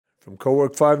from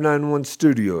Cowork 591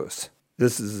 Studios.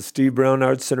 This is the Steve Brown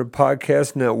Arts Center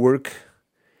Podcast Network,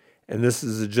 and this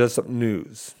is the Jesup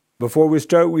News. Before we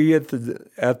start, we at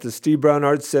the Steve Brown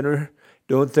Arts Center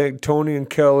don't thank Tony and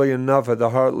Kelly enough at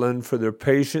the Heartland for their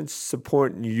patience,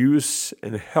 support, and use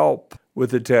and help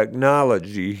with the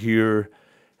technology here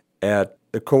at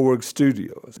the Cowork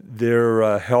Studios.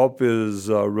 Their help is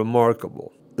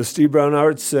remarkable. The Steve Brown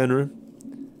Arts Center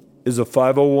is a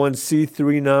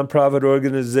 501c3 nonprofit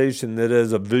organization that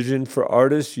has a vision for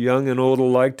artists, young and old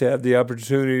alike, to have the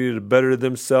opportunity to better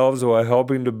themselves while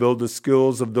helping to build the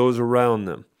skills of those around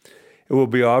them. It will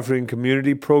be offering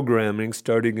community programming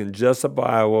starting in Jesup,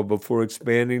 Iowa, before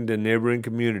expanding to neighboring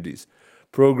communities.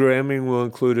 Programming will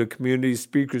include a community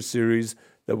speaker series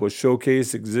that will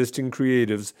showcase existing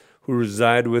creatives who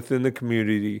reside within the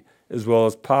community, as well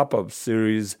as pop-up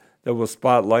series that will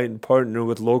spotlight and partner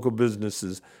with local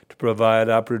businesses to provide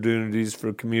opportunities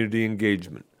for community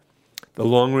engagement. The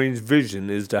long-range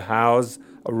vision is to house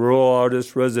a rural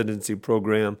artist residency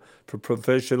program for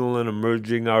professional and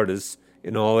emerging artists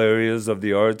in all areas of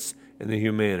the arts and the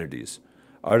humanities.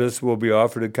 Artists will be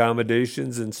offered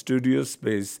accommodations and studio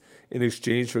space in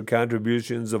exchange for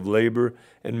contributions of labor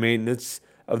and maintenance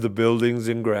of the buildings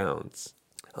and grounds.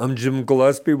 I'm Jim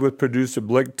Gillespie with producer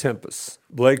Blake Tempest.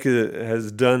 Blake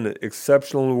has done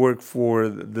exceptional work for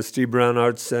the Steve Brown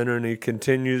Arts Center, and he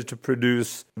continues to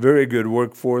produce very good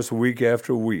work for us week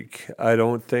after week. I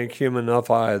don't thank him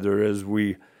enough either as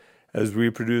we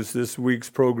produce this week's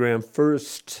program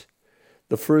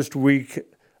the first week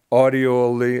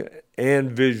audioly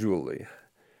and visually.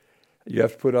 You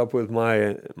have to put up with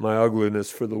my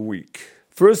ugliness for the week.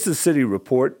 First, the city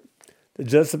report. The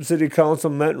Jesup City Council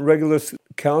met in regular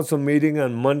council meeting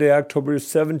on Monday, October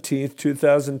 17,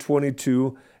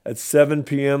 2022 at 7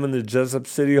 p.m. in the Jesup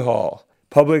City Hall.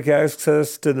 Public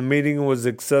access to the meeting was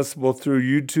accessible through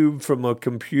YouTube from a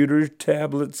computer,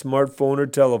 tablet, smartphone, or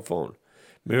telephone.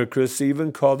 Mayor Chris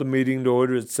Even called the meeting to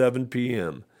order at 7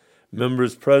 p.m.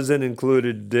 Members present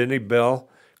included Denny Bell,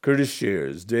 Curtis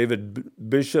Shears, David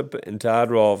Bishop, and Todd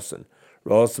Rolfson.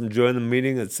 Rolfson joined the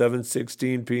meeting at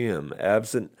 7:16 p.m.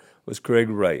 Absent was Craig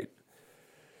Wright.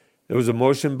 There was a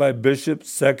motion by Bishop,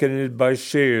 seconded by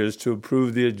Shears, to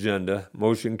approve the agenda.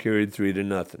 Motion carried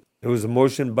 3-0. There was a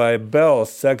motion by Bell,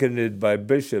 seconded by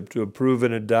Bishop, to approve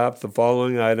and adopt the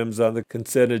following items on the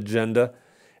consent agenda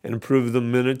and approve the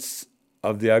minutes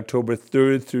of the October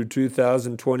 3rd through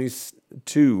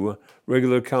 2022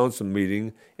 regular council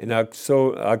meeting and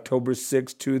October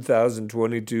 6,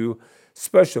 2022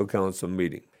 special council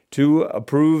meeting. 2,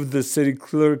 approve the city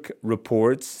clerk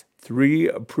reports. 3,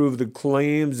 approve the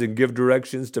claims and give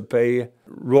directions to pay.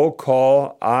 Roll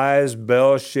call, ayes,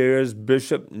 Bell, Shares,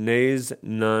 Bishop, nays,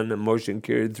 none. Motion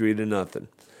carried 3-0.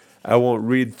 I won't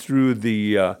read through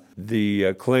the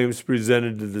claims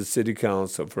presented to the City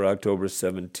Council for October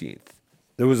 17th.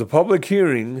 There was a public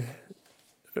hearing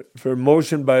for a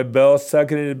motion by Bell,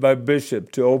 seconded by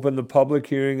Bishop, to open the public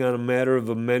hearing on a matter of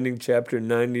amending Chapter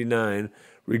 99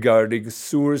 regarding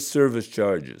sewer service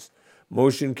charges.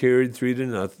 Motion carried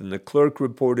 3-0. The clerk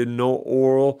reported no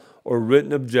oral or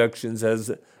written objections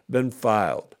has been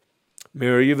filed.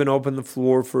 Mayor Even opened the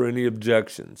floor for any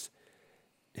objections.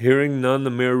 Hearing none, the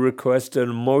mayor requested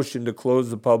a motion to close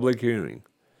the public hearing.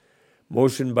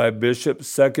 Motion by Bishop,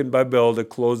 second by Bell, to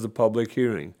close the public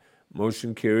hearing.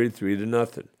 Motion carried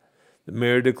 3-0. The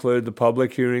mayor declared the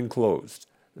public hearing closed.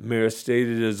 The mayor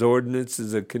stated his ordinance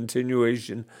is a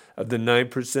continuation of the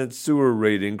 9% sewer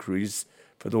rate increase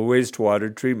for the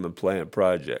wastewater treatment plant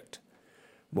project.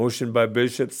 Motion by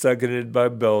Bishop, seconded by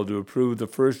Bell, to approve the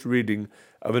first reading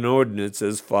of an ordinance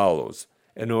as follows.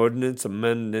 An ordinance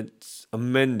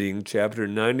amending Chapter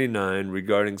 99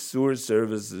 regarding sewer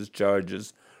services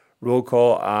charges. Roll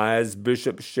call, ayes,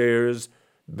 Bishop, Shares,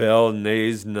 Bell,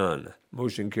 nays, none.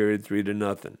 Motion carried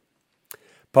 3-0.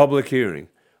 Public hearing.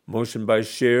 Motion by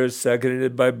Shares,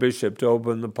 seconded by Bishop, to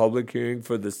open the public hearing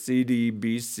for the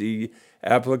CDBC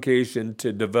application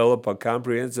to develop a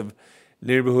comprehensive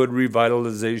neighborhood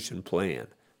revitalization plan.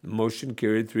 The motion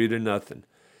carried 3-0.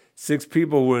 6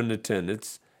 people were in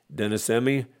attendance: Dennis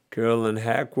Emmy, Carolyn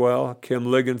Hackwell, Kim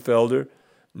Ligenfelder,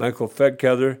 Michael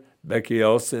Fettkether, Becky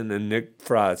Elson, and Nick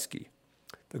Frotsky.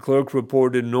 The clerk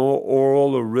reported no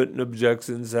oral or written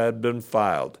objections had been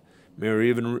filed. Mayor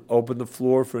Even opened the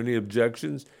floor for any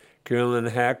objections. Carolyn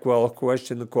Hackwell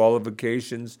questioned the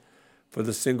qualifications for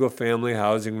the single-family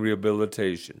housing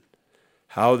rehabilitation,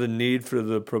 how the need for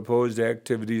the proposed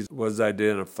activities was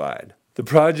identified. The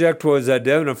project was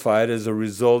identified as a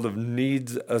result of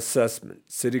needs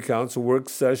assessment, City Council work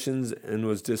sessions, and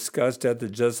was discussed at the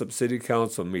Jesup City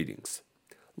Council meetings.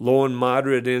 Low and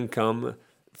moderate income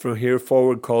from here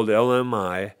forward called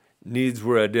LMI. Needs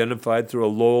were identified through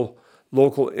a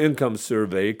local income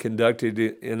survey conducted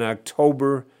in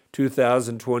October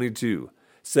 2022.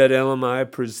 Said LMI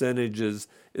percentages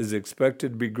is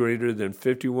expected to be greater than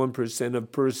 51%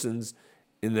 of persons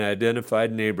in the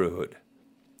identified neighborhood.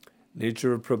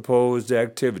 Nature of proposed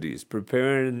activities.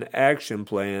 Preparing an action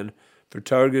plan for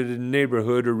targeted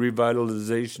neighborhood or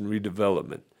revitalization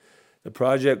redevelopment. The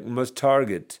project must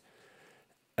target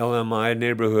LMI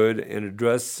neighborhood and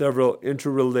address several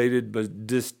interrelated but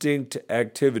distinct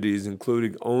activities,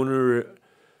 including owner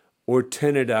or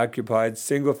tenant-occupied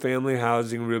single-family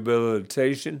housing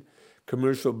rehabilitation,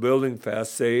 commercial building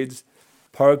facades,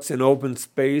 parks and open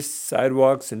space,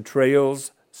 sidewalks and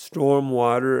trails, storm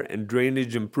water and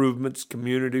drainage improvements,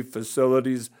 community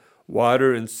facilities,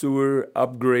 water and sewer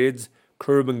upgrades,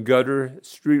 curb and gutter,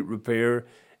 street repair,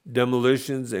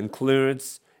 demolitions and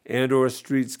clearance, and or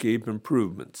streetscape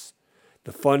improvements.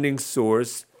 The funding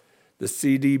source, the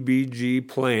CDBG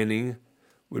planning,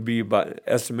 would be about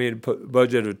estimated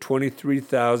budget of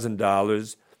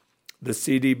 $23,000. The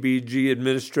CDBG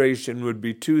administration would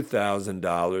be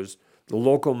 $2,000. The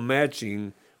local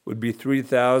matching would be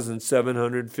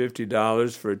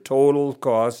 $3,750 for a total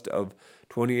cost of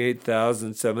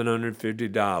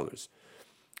 $28,750.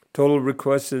 Total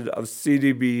requested of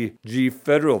CDBG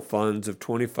federal funds of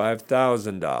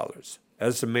 $25,000.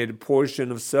 Estimated portion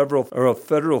of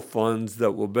federal funds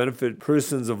that will benefit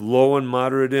persons of low and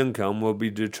moderate income will be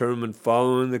determined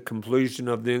following the completion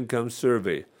of the income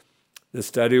survey. The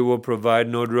study will provide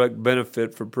no direct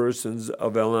benefit for persons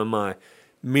of LMI,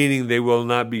 meaning they will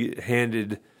not be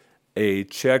handed a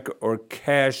check or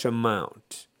cash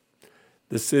amount.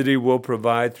 The city will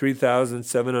provide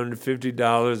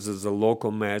 $3,750 as a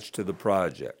local match to the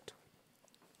project.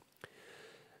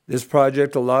 This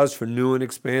project allows for new and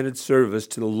expanded service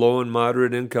to the low and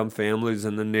moderate income families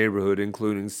in the neighborhood,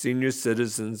 including senior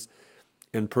citizens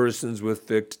and persons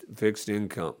with fixed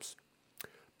incomes.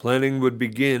 Planning would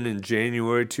begin in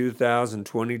January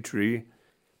 2023.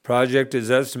 Project is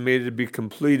estimated to be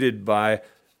completed by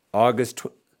August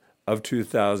of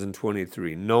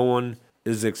 2023. No one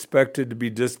is expected to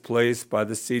be displaced by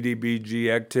the CDBG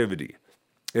activity.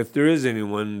 If there is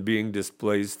anyone being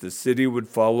displaced, the city would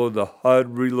follow the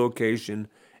HUD relocation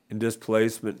and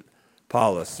displacement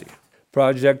policy.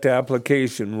 Project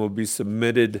application will be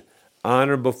submitted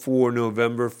on or before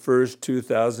November 1st,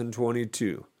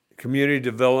 2022. Community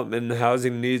Development and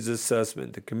Housing Needs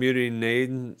Assessment. The community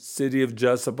name, City of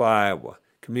Jesup, Iowa.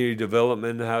 Community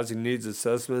Development and Housing Needs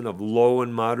Assessment of low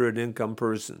and moderate income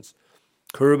persons.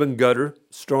 Curb and gutter,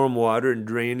 stormwater and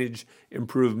drainage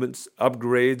improvements,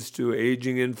 upgrades to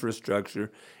aging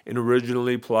infrastructure in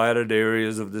originally platted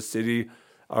areas of the city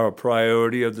are a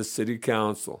priority of the City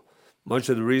Council. Much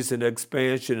of the recent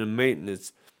expansion and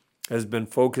maintenance has been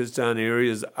focused on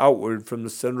areas outward from the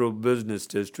central business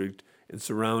district and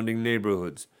surrounding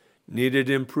neighborhoods. Needed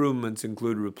improvements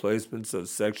include replacements of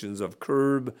sections of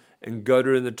curb and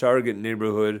gutter in the target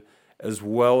neighborhood, as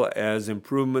well as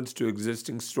improvements to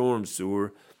existing storm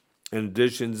sewer and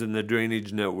additions in the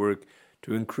drainage network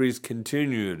to increase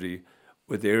continuity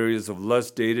with areas of less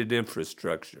dated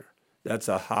infrastructure. That's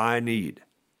a high need.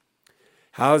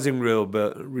 Housing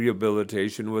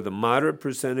rehabilitation with a moderate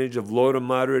percentage of low to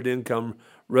moderate income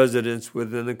residents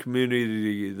within the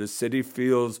community. The city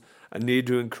feels a need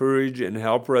to encourage and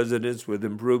help residents with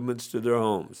improvements to their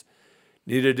homes.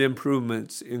 Needed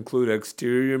improvements include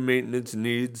exterior maintenance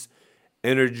needs,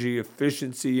 energy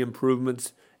efficiency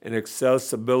improvements, and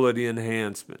accessibility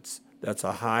enhancements. That's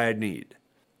a high need.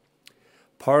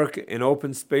 Park and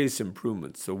open space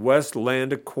improvements. The West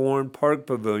Land of Corn Park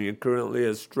Pavilion currently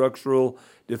has structural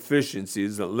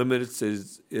deficiencies that limits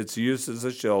its use as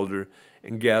a shelter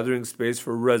and gathering space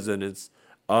for residents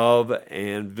of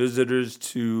and visitors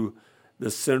to the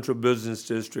Central Business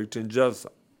District in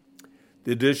Jesup.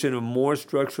 The addition of more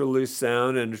structurally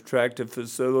sound and attractive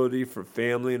facility for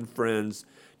family and friends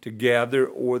to gather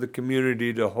or the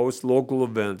community to host local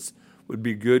events would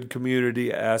be good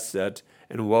community asset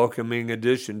and welcoming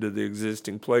addition to the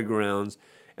existing playgrounds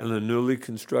and the newly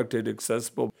constructed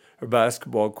accessible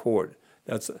basketball court.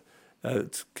 That's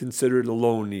considered a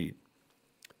low need.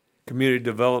 Community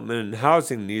development and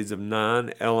housing needs of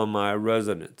non-LMI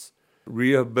residents.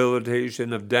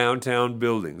 Rehabilitation of downtown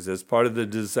buildings. As part of the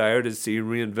desire to see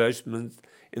reinvestment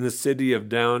in the city of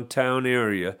downtown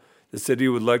area, the city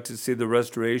would like to see the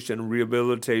restoration and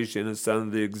rehabilitation of some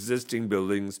of the existing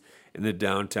buildings in the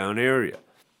downtown area.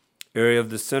 Area of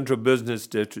the Central Business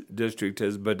District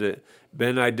has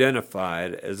been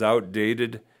identified as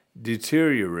outdated,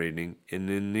 deteriorating, and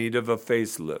in need of a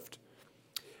facelift.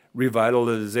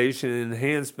 Revitalization and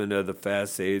enhancement of the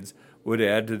facades would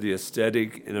add to the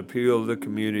aesthetic and appeal of the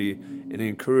community and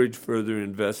encourage further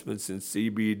investments in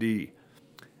CBD.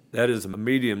 That is a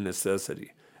medium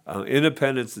necessity.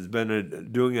 Independence has been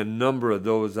doing a number of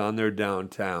those on their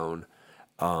downtown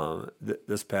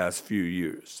this past few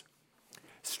years.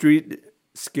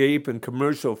 Streetscape and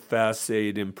commercial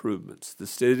facade improvements. The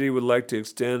city would like to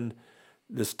extend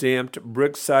the stamped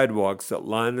brick sidewalks that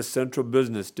line the central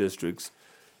business districts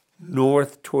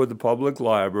north toward the public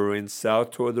library and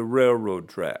south toward the railroad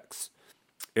tracks.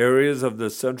 Areas of the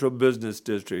central business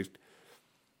district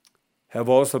have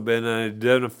also been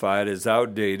identified as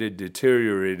outdated,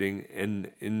 deteriorating, and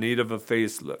in need of a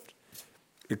facelift.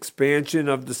 Expansion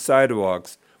of the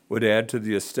sidewalks would add to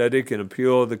the aesthetic and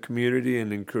appeal of the community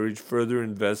and encourage further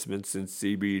investments in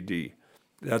CBD.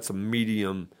 That's a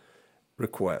medium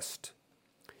request.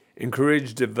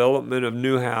 Encourage development of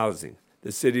new housing.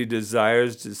 The city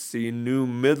desires to see new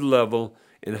mid-level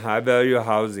and high-value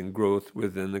housing growth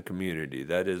within the community.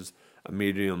 That is a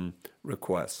medium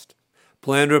request.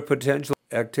 Plan or potential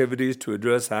activities to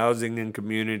address housing and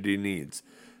community needs.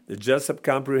 The Jesup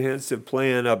Comprehensive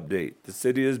Plan update. The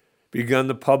city has begun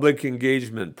the public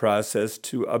engagement process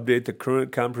to update the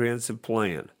current comprehensive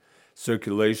plan.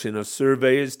 Circulation of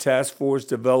surveys, task force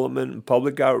development, and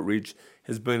public outreach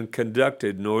has been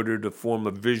conducted in order to form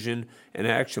a vision and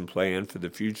action plan for the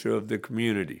future of the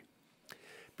community.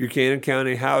 Buchanan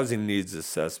County Housing Needs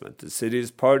Assessment. The city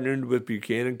has partnered with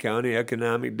Buchanan County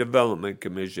Economic Development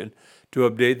Commission to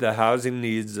update the housing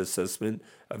needs assessment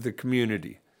of the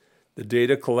community. The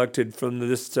data collected from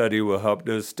this study will help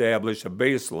to establish a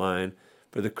baseline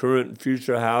for the current and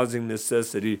future housing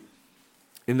necessity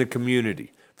in the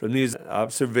community. From these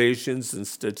observations and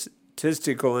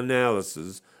statistical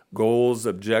analysis, goals,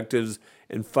 objectives,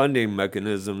 and funding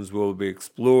mechanisms will be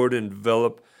explored and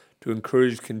developed to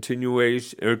encourage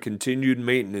continued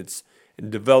maintenance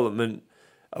and development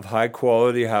of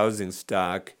high-quality housing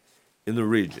stock in the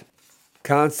region.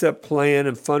 Concept plan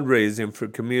and fundraising for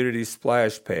Community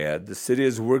Splash Pad. The city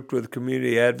has worked with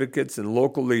community advocates and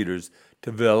local leaders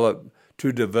to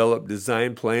develop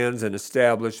design plans and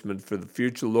establishment for the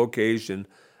future location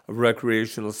of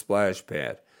recreational splash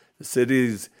pad. The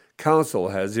city's council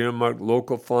has earmarked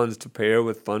local funds to pair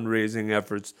with fundraising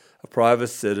efforts of private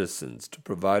citizens to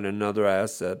provide another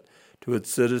asset to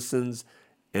its citizens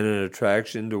and an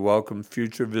attraction to welcome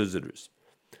future visitors.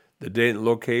 The date and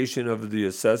location of the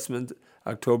assessment,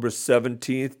 October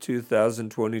 17th,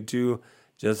 2022,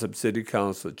 Jesup City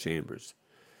Council Chambers.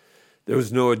 There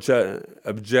was no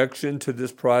objection to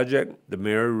this project. The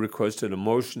mayor requested a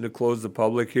motion to close the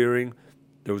public hearing.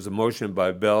 There was a motion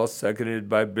by Bell, seconded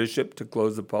by Bishop, to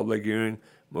close the public hearing.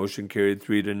 Motion carried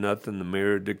 3-0. The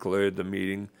mayor declared the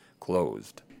meeting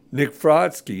closed. Nick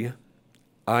Frotsky,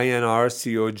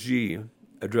 INRCOG,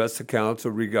 addressed the council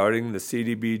regarding the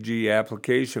CDBG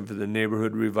application for the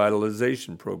Neighborhood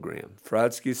Revitalization Program.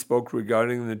 Frotsky spoke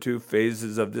regarding the two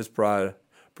phases of this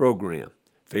program.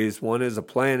 Phase 1 is a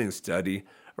planning study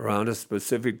around a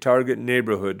specific target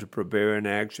neighborhood to prepare an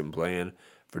action plan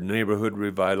for neighborhood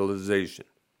revitalization.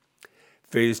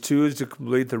 Phase 2 is to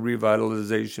complete the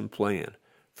revitalization plan.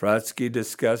 Frotsky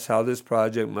discussed how this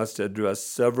project must address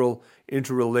several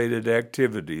interrelated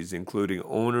activities, including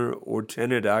owner or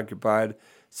tenant-occupied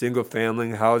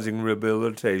single-family housing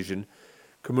rehabilitation,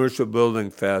 commercial building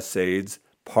facades,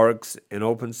 parks and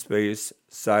open space,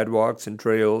 sidewalks and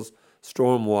trails,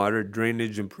 stormwater,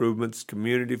 drainage improvements,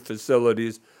 community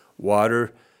facilities,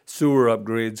 water, sewer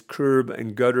upgrades, curb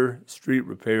and gutter, street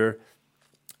repair,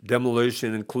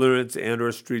 demolition and clearance and or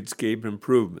streetscape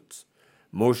improvements.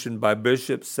 Motion by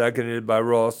Bishop, seconded by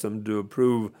Rawson, to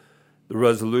approve the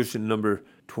resolution number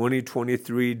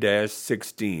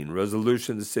 2023-16,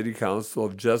 resolution of the City Council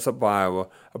of Jesup, Iowa,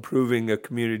 approving a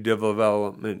community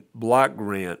development block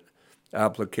grant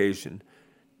application,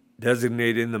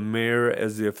 designating the mayor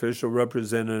as the official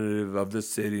representative of the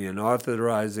city and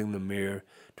authorizing the mayor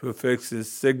to affix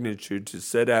his signature to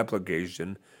said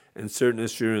application and certain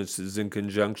assurances in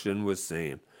conjunction with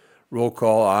same. Roll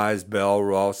call, ayes, Bell,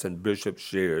 Ross, and Bishop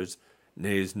shares,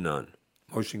 nays, none.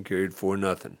 Motion carried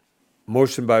 4-0.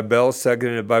 Motion by Bell,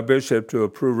 seconded by Bishop, to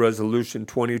approve Resolution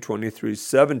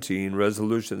 2023-17,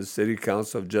 resolution of the City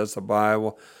Council of Jesup,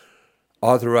 Iowa,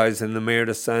 authorizing the mayor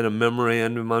to sign a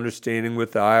memorandum understanding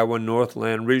with the Iowa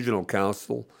Northland Regional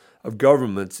Council of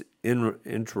Governments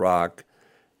 (INTROC)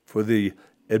 for the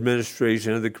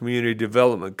administration of the Community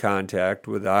Development Contract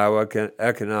with Iowa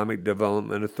Economic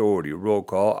Development Authority. Roll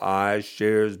call, ayes,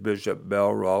 shares, Bishop,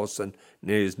 Bell, Rawson,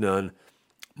 nays, none.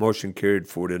 Motion carried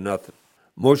 4-0.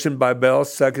 Motion by Bell,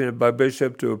 seconded by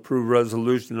Bishop, to approve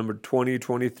resolution number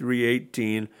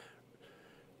 2023-18,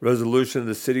 resolution of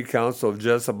the City Council of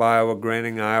Jesup, Iowa,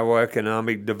 granting Iowa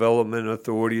Economic Development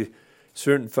Authority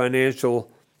certain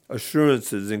financial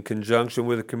assurances in conjunction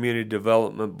with a community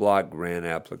development block grant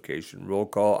application. Roll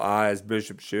call: ayes.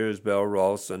 Bishop, Shares, Bell,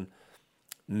 Rawson.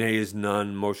 Nays,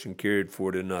 none. Motion carried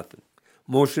 4-0.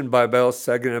 Motion by Bell,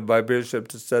 seconded by Bishop,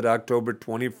 to set October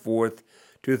 24th,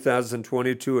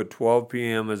 2022 at 12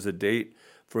 p.m. as a date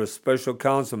for a special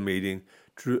council meeting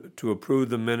to approve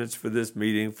the minutes for this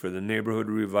meeting for the Neighborhood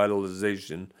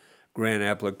Revitalization Grant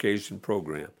Application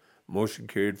Program. Motion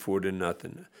carried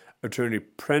 4-0. Attorney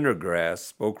Prendergrass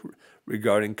spoke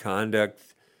regarding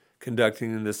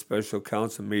conducting the special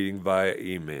council meeting via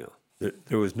email.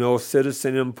 There was no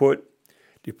citizen input.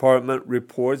 Department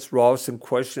reports: Rawson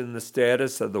questioned the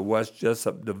status of the West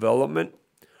Jesup development.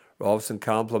 Rawson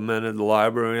complimented the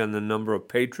library on the number of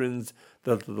patrons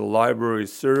that the library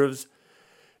serves.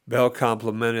 Bell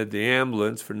complimented the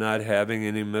ambulance for not having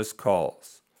any missed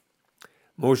calls.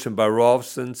 Motion by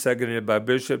Rawson, seconded by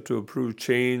Bishop, to approve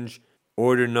change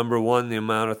order number 1, the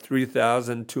amount of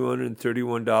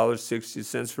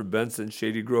 $3,231.60 for Benson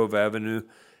Shady Grove Avenue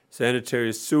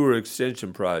Sanitary Sewer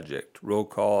Extension Project. Roll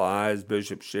call: ayes.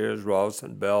 Bishop, Shares,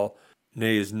 Rawson, Bell.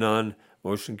 Nays, none.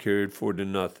 Motion carried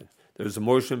 4-0. There's a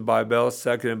motion by Bell,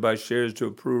 seconded by Shares, to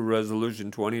approve Resolution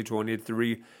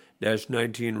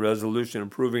 2023-19, resolution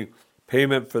approving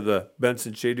payment for the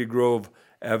Benson Shady Grove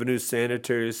Avenue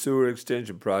Sanitary Sewer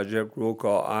Extension Project. Roll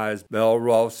call: ayes. Bell,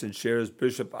 Rawson, Shares,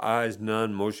 Bishop. Ayes,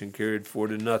 none. Motion carried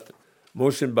 4-0.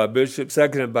 Motion by Bishop,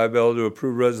 seconded by Bell, to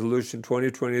approve Resolution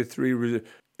 2023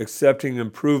 accepting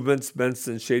improvements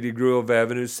Benson Shady Grove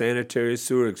Avenue Sanitary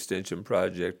Sewer Extension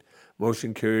Project.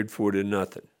 Motion carried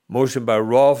 4-0. Motion by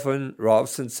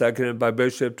Rawson, seconded by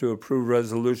Bishop, to approve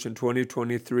Resolution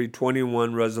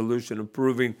 2023-21, resolution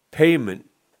approving payment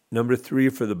number 3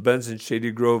 for the Benson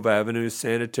Shady Grove Avenue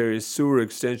Sanitary Sewer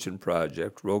Extension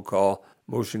Project. Roll call.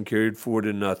 Motion carried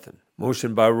 4-0.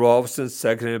 Motion by Rawson,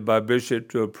 seconded by Bishop,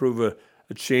 to approve a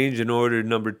change in order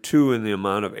number 2 in the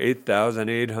amount of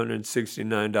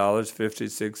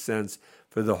 $8,869.56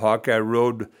 for the Hawkeye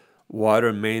Road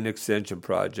Water Main Extension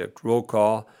Project. Roll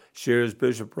call. Shares,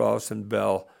 Bishop, Rawson,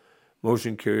 Bell.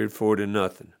 Motion carried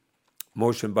 4-0.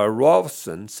 Motion by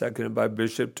Rawson, seconded by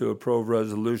Bishop, to approve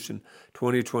Resolution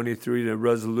 2023, the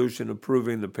resolution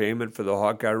approving the payment for the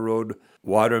Hawkeye Road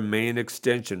Water Main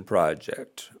Extension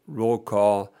Project. Roll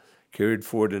call. Carried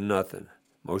 4-0.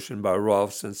 Motion by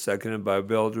Rawson, seconded by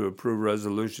Bell, to approve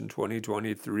Resolution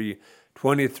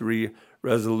 2023-23,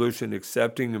 resolution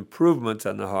accepting improvements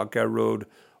on the Hawkeye Road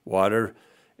Water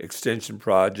Extension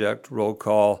Project. Roll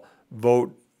call.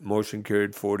 Vote. Motion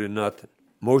carried 4-0.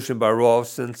 Motion by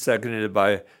Rawson, seconded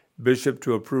by Bishop,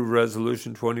 to approve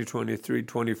Resolution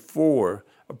 2023-24,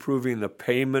 approving the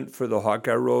payment for the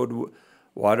Hawkeye Road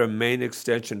Water Main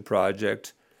Extension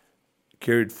Project.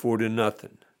 Carried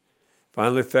 4-0.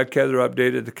 Finally, FECHEather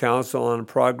updated the council on the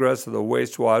progress of the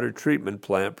wastewater treatment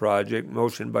plant project.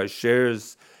 Motion by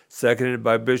Shares, seconded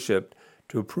by Bishop,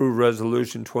 to approve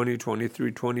Resolution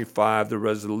 2023-25, the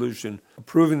resolution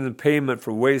approving the payment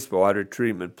for wastewater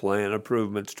treatment plant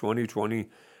improvements 2020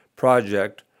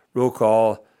 project. Roll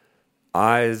call.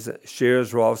 Ayes.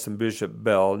 Shares, Rawson, Bishop,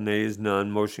 Bell. Nays,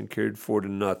 none. Motion carried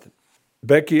 4-0.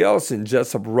 Becky Elson,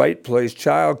 Jesup Right Place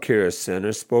Child Care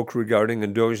Center, spoke regarding a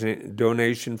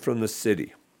donation from the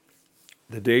city.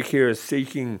 The daycare is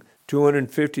seeking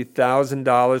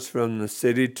 $250,000 from the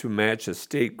city to match a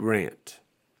state grant.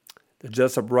 The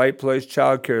Jesup Right Place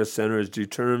Child Care Center has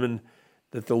determined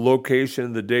that the location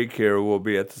of the daycare will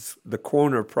be at the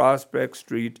corner of Prospect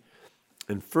Street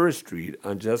and First Street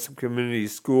on Jesup Community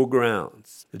School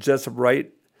grounds. The Jesup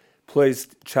Right Place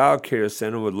Child Care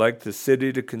Center would like the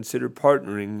city to consider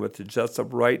partnering with the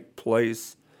Jesup Right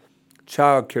Place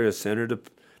Child Care Center to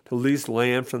lease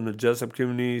land from the Jesup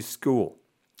Community School.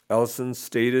 Ellison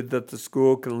stated that the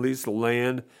school can lease the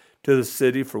land to the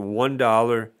city for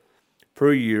 $1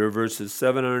 per year versus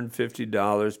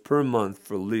 $750 per month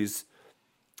for lease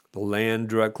the land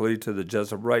directly to the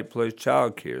Jesup Right Place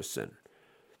Child Care Center.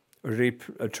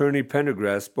 Attorney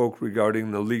Pendergrass spoke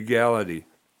regarding the legality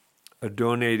of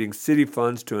donating city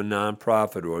funds to a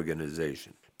nonprofit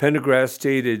organization. Pendergrass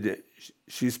stated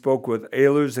she spoke with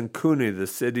Ehlers and Cooney, the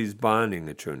city's bonding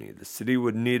attorney. The city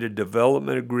would need a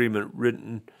development agreement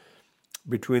written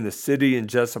between the city and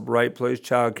Jesup Right Place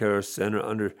Child Care Center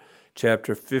under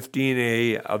Chapter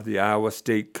 15A of the Iowa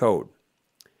State Code.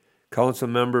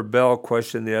 Councilmember Bell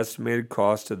questioned the estimated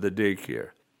cost of the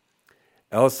daycare.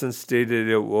 Ellison stated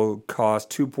it will cost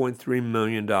 $2.3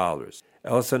 million.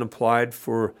 Ellison applied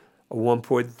for a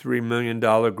 $1.3 million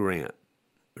grant.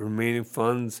 The remaining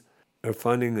funds or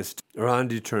funding is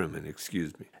undetermined.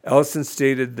 Ellison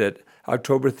stated that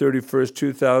October 31st,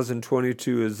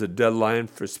 2022 is the deadline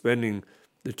for spending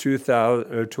the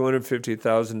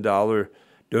 $250,000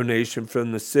 donation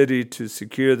from the city to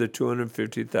secure the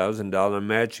 $250,000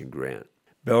 matching grant.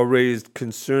 Bell raised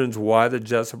concerns why the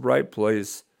Jesup Right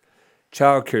Place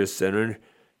Child Care Center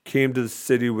came to the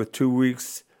city with 2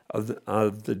 weeks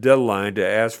of the deadline to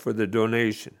ask for the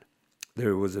donation.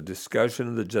 There was a discussion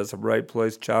of the Jesup Right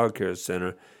Place Child Care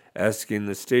Center asking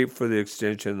the state for the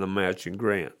extension of the matching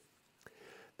grant.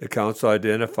 The council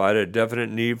identified a definite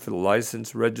need for the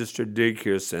licensed registered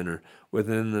daycare center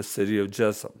within the city of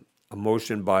Jesup. A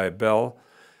motion by Bell,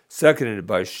 seconded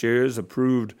by Shares,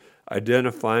 approved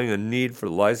identifying a need for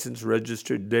licensed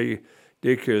registered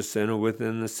daycare center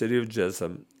within the city of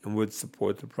Jesup and would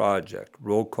support the project.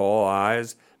 Roll call: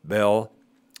 ayes, Bell,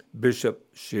 Bishop,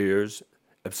 Shares,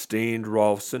 abstained,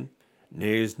 Rolfson,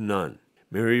 nays, none.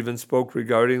 Mayor Even spoke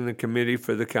regarding the Committee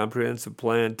for the Comprehensive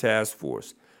Plan Task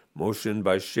Force. Motion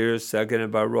by Shares,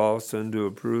 seconded by Rolfson, to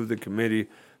approve the Committee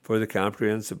for the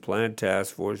Comprehensive Plan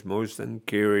Task Force. Motion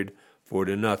carried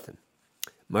 4-0.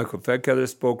 Michael Feckheather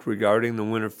spoke regarding the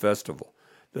Winter Festival.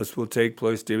 This will take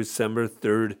place December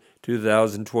 3rd,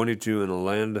 2022 in the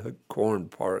Land Corn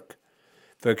Park.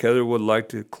 Feckheather would like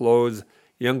to close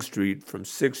Young Street from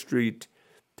 6th Street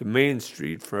to Main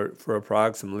Street for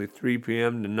approximately 3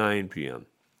 p.m. to 9 p.m.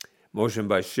 Motion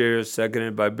by Shares,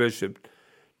 seconded by Bishop,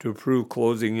 to approve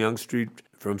closing Young Street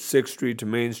from 6th Street to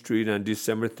Main Street on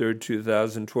December 3rd,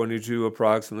 2022,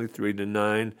 approximately 3 to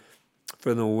 9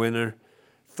 for the Winter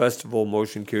Festival.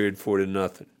 Motion carried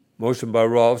 4-0. Motion by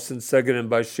Rolfson, seconded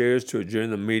by Shares, to adjourn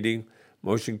the meeting.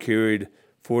 Motion carried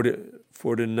 4-0.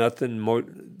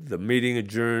 The meeting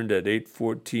adjourned at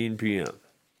 8:14 p.m.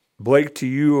 Blake, to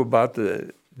you about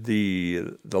the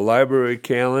library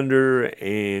calendar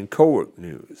and co-work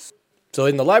news. So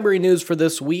in the library news for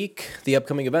this week, the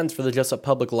upcoming events for the Jesup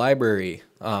Public Library.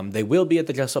 They will be at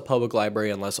the Jesup Public Library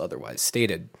unless otherwise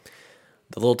stated.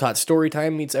 The Little Tot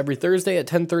Storytime meets every Thursday at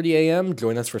 10:30 a.m.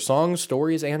 Join us for songs,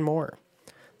 stories, and more.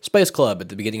 Spice Club at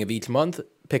the beginning of each month.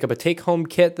 Pick up a take-home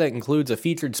kit that includes a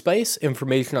featured spice,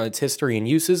 information on its history and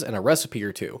uses, and a recipe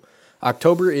or two.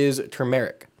 October is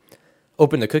turmeric.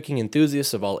 Open to cooking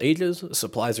enthusiasts of all ages.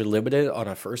 Supplies are limited on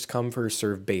a first-come,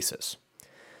 first-served basis.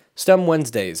 STEM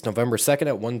Wednesdays, November 2nd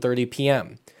at 1:30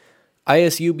 p.m.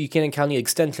 ISU Buchanan County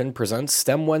Extension presents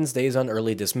STEM Wednesdays on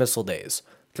early dismissal days.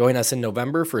 Join us in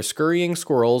November for Scurrying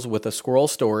Squirrels with a squirrel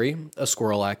story, a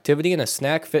squirrel activity, and a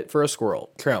snack fit for a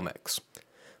squirrel, trail mix.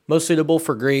 Most suitable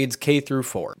for grades K through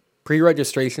 4.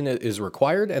 Pre-registration is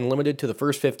required and limited to the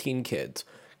first 15 kids.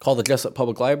 Call the Jesup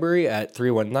Public Library at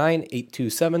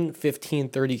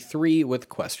 319-827-1533 with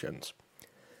questions.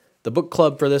 The book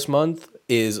club for this month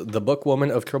is The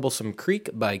Bookwoman of Troublesome Creek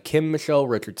by Kim Michelle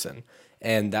Richardson,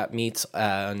 and that meets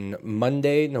on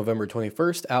Monday, November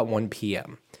 21st at 1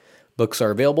 p.m. Books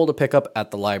are available to pick up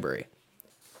at the library.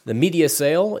 The media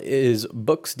sale is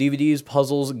books, DVDs,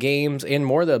 puzzles, games, and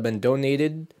more that have been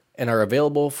donated and are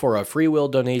available for a free will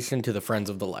donation to the Friends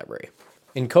of the Library.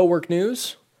 In co-work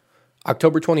news,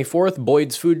 October 24th,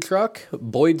 Boyd's Food Truck.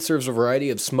 Boyd serves a variety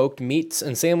of smoked meats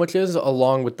and sandwiches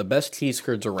along with the best cheese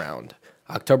curds around.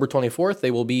 October 24th,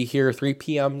 they will be here 3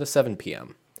 p.m. to 7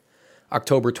 p.m.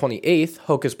 October 28th,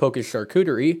 Hocus Pocus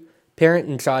Charcuterie, Parent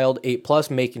and Child 8+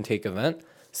 Make and Take event.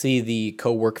 See the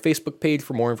co-work Facebook page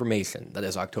for more information. That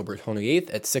is October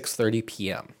 28th at 6:30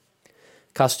 p.m.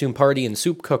 Costume Party and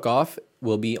Soup Cook-Off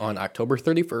will be on October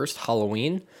 31st,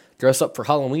 Halloween. Dress up for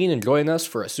Halloween and join us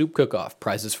for a soup cook-off.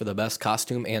 Prizes for the best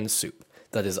costume and soup.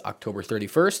 That is October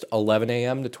 31st, 11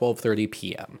 a.m. to 12:30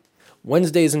 p.m.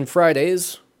 Wednesdays and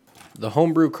Fridays, the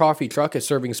Homebrew Coffee Truck is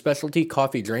serving specialty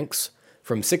coffee drinks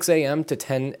from 6 a.m. to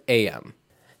 10 a.m.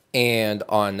 And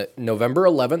on November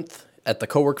 11th, at the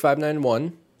Cowork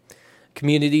 591,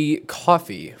 Community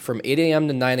Coffee from 8 a.m.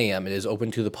 to 9 a.m. It is open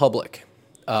to the public.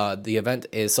 The event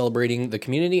is celebrating the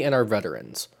community and our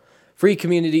veterans. Free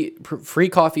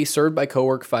coffee served by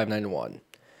Cowork 591.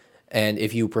 And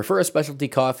if you prefer a specialty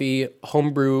coffee,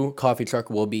 Homebrew Coffee Truck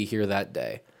will be here that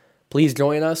day. Please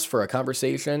join us for a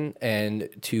conversation and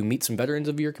to meet some veterans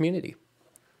of your community.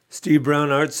 Steve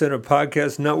Brown Arts Center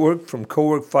Podcast Network from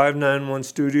Cowork 591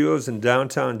 Studios in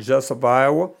downtown Jesup,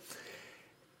 Iowa.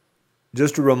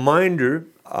 Just a reminder,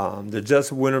 the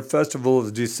Jesup Winter Festival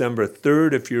is December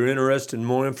 3rd. If you're interested in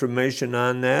more information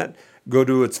on that, go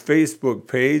to its Facebook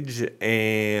page,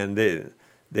 and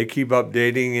they keep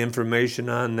updating information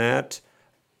on that.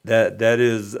 That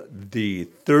is the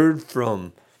 3rd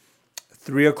from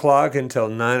 3 o'clock until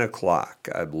 9 o'clock,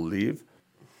 I believe.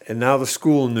 And now the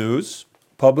school news.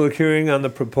 Public hearing on the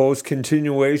proposed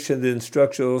continuation of the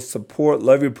Instructional Support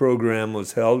Levy Program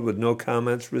was held with no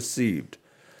comments received.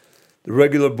 The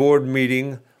regular board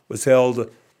meeting was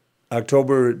held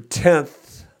October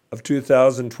 10th of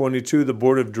 2022. The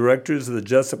Board of Directors of the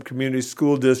Jesup Community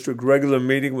School District regular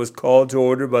meeting was called to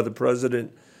order by the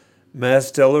President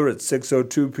Masteller at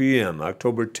 6:02 p.m.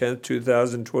 October 10th,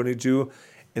 2022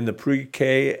 in the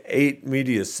Pre-K 8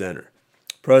 Media Center.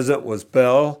 Present was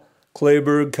Bell,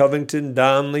 Clayburgh, Covington,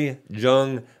 Donnelly,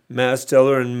 Jung,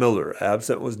 Masteller, and Miller.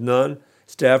 Absent was none.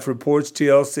 Staff reports,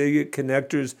 TLC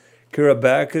connectors Kara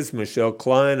Backus, Michelle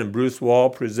Klein, and Bruce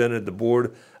Wall presented the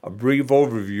board a brief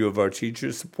overview of our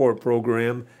teacher support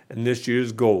program and this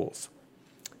year's goals.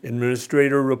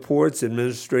 Administrator reports,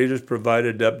 administrators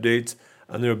provided updates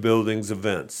on their building's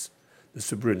events. The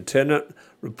superintendent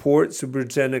report,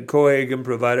 Superintendent Kohagen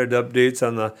provided updates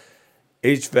on the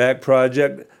HVAC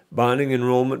project, bonding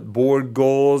enrollment board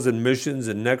goals and missions,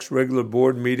 and next regular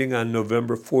board meeting on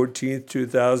November 14th,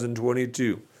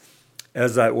 2022.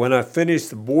 When I finish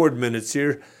the board minutes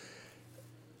here,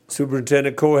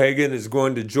 Superintendent Kohagen is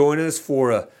going to join us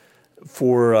for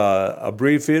a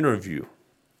brief interview.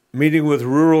 Meeting with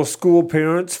rural school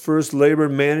parents, first Labor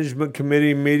Management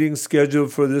Committee meeting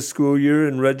scheduled for this school year,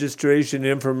 and registration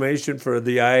information for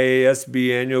the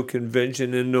IASB annual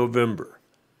convention in November.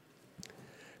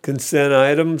 Consent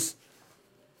items,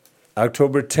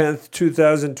 October 10th,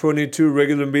 2022,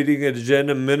 regular meeting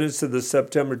agenda, minutes of the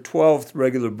September 12th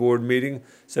regular board meeting,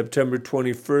 September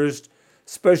 21st,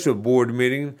 special board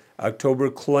meeting,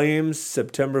 October claims,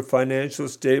 September financial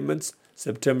statements,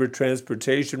 September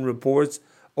transportation reports,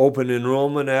 open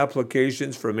enrollment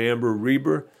applications from Amber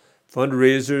Reber,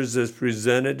 fundraisers as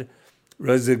presented,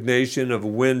 resignation of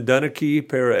Wynn Dunnicky,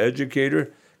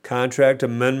 paraeducator, contract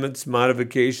amendments,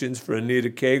 modifications for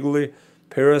Anita Kegley,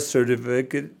 para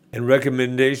certificate, and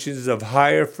recommendations of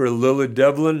hire for Lily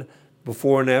Devlin,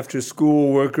 before and after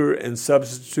school worker, and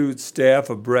substitute staff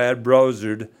of Brad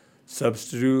Browsard,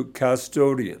 substitute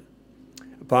custodian.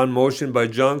 Upon motion by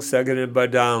Jung, seconded by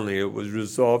Donnelly, it was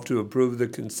resolved to approve the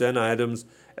consent items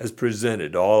as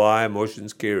presented. All aye,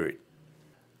 motions carried.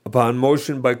 Upon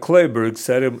motion by Clayburgh,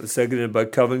 seconded by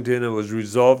Covington, it was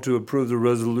resolved to approve the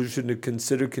resolution to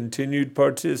consider continued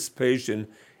participation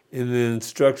in the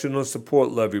Instructional Support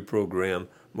Levy Program.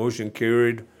 Motion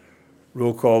carried.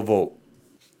 Roll call vote.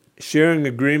 Sharing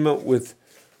agreement with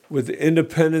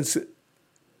Independence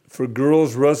for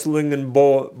girls wrestling and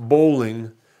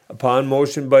bowling. Upon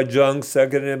motion by Jung,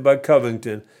 seconded by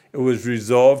Covington, it was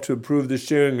resolved to approve the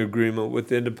sharing agreement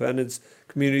with Independence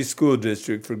Community School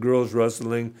District for girls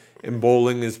wrestling and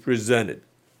bowling as presented.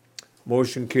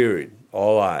 Motion carried.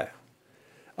 All aye.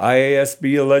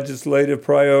 IASB legislative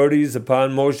priorities.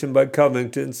 Upon motion by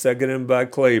Covington, seconded by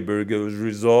Clayburgh, it was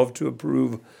resolved to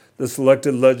approve the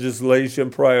selected legislation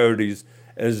priorities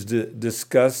as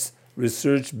discussed: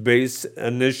 research-based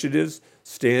initiatives,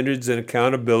 standards and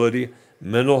accountability,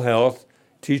 mental health,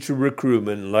 teacher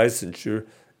recruitment and licensure,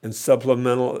 and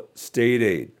supplemental state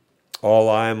aid. All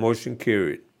aye, motion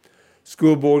carried.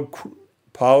 School board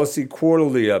policy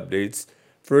quarterly updates.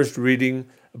 First reading.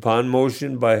 Upon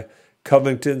motion by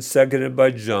Covington, seconded by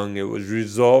Jung, it was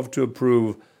resolved to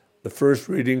approve the first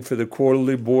reading for the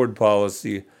quarterly board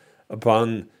policy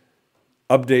upon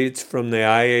updates from the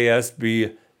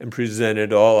IASB and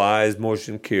presented. All ayes,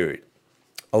 motion carried.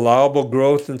 Allowable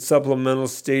growth and supplemental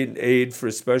state aid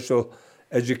for special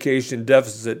education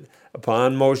deficit.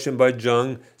 Upon motion by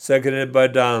Jung, seconded by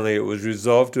Donnelly, it was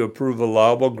resolved to approve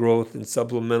allowable growth and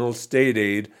supplemental state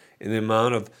aid in the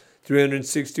amount of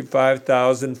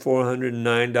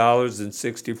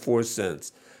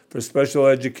 $365,409.64 for special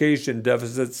education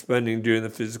deficit spending during the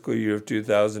fiscal year of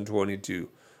 2022.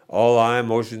 All aye,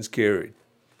 motions carried.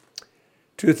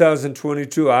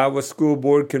 2022 Iowa School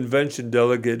Board Convention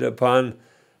delegate. Upon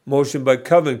motion by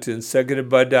Covington, seconded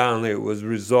by Donnelly, it was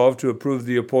resolved to approve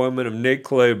the appointment of Nate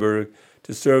Clayburgh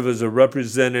to serve as a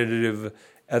representative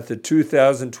at the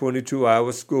 2022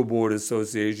 Iowa School Board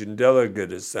Association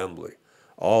Delegate Assembly.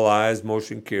 All ayes,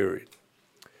 motion carried.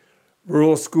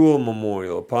 Rural School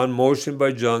Memorial. Upon motion by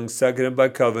Jung, seconded by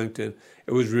Covington,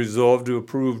 it was resolved to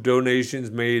approve donations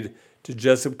made to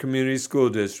Jesup Community School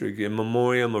District in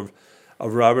memoriam of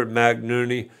Robert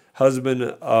McNerney, husband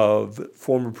of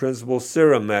former principal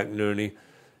Sarah McNerney,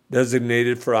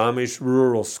 designated for Amish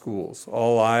rural schools.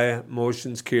 All aye,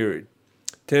 motions carried.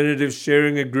 Tentative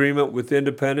sharing agreement with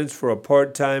Independence for a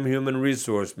part-time human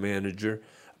resource manager.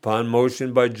 Upon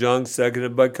motion by Jung,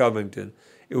 seconded by Covington,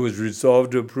 it was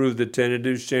resolved to approve the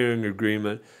tentative sharing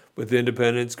agreement with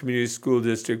Independence Community School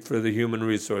District for the human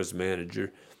resource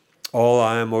manager. All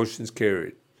aye, motions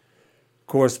carried.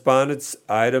 Correspondence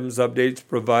items, updates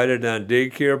provided on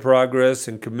daycare progress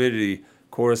and committee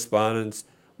correspondence,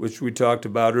 which we talked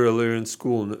about earlier in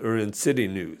school or in city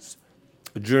news.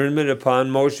 Adjournment upon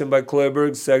motion by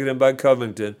Clayburgh, seconded by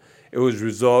Covington. It was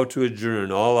resolved to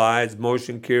adjourn. All ayes,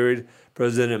 motion carried.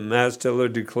 President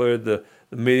Mastella declared the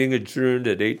meeting adjourned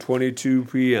at 8:22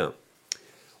 p.m.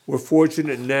 We're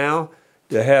fortunate now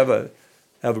to have a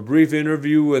brief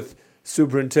interview with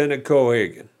Superintendent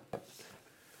Kohagen.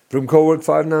 From Co-Work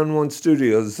 591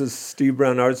 Studios, this is Steve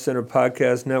Brown Arts Center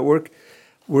Podcast Network.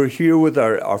 We're here with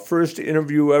our first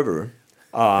interview ever.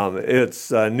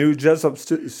 It's new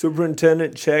Jesup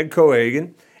Superintendent Chad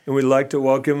Kohagen, and we'd like to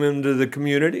welcome him to the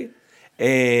community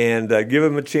and give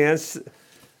him a chance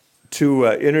to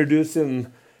introduce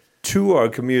him to our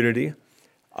community.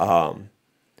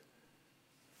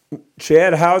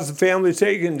 Chad, how's the family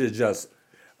taking to Jesup?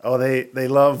 Oh, they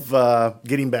love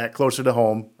getting back closer to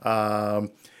home.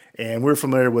 And we're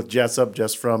familiar with Jesup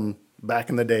just from back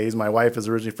in the days. My wife is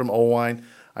originally from Owine.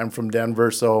 I'm from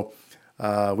Denver, so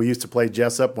we used to play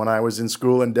Jesup when I was in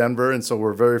school in Denver, and so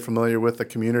we're very familiar with the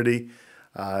community.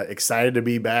 Excited to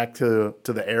be back to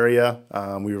the area.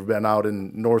 We've been out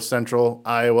in north central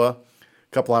Iowa,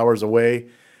 a couple hours away,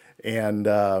 and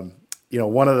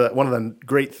one of the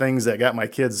great things that got my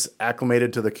kids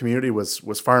acclimated to the community was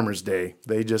Farmers Day.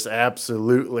 They just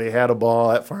absolutely had a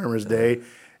ball at Farmers Day.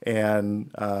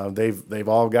 And they've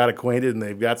all got acquainted, and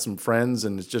they've got some friends,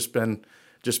 and it's just been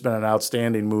an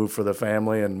outstanding move for the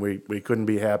family, and we couldn't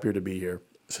be happier to be here.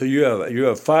 So you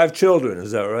have 5 children,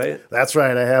 is that right? That's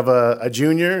right. I have a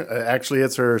junior. Actually,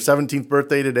 it's her 17th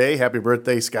birthday today. Happy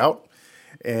birthday, Scout!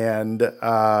 And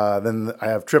then I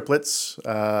have triplets,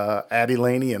 Addie,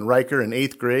 Laney, and Riker in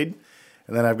 8th grade,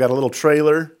 and then I've got a little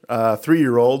trailer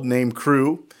 3-year-old named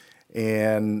Crew.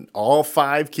 And all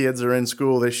 5 kids are in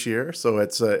school this year, so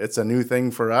it's a new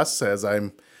thing for us. As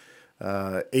I'm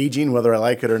aging, whether I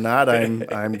like it or not,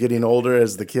 I'm getting older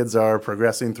as the kids are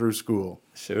progressing through school.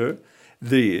 Sure.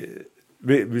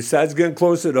 Besides getting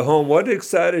closer to home, what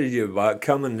excited you about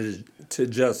coming to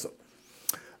Jesup?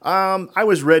 I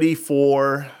was ready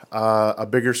for a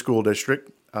bigger school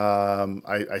district.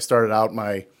 I started out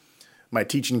my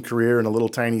teaching career in a little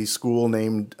tiny school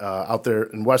named out there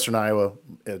in western Iowa,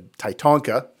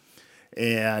 Titonka,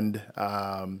 and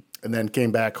then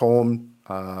came back home.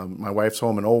 My wife's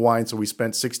home in Owine, so we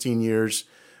spent 16 years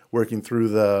working through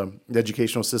the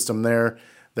educational system there.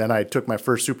 Then I took my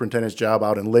first superintendent's job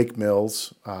out in Lake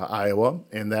Mills, Iowa,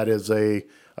 and that is a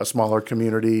smaller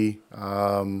community,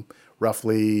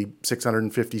 roughly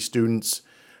 650 students.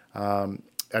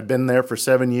 I'd been there for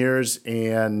 7 years,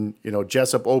 and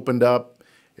Jesup opened up.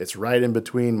 It's right in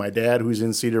between my dad, who's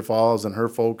in Cedar Falls, and her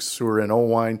folks who are in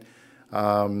Owine.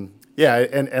 And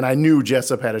I knew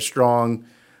Jesup had a strong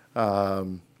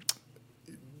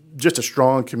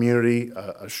community,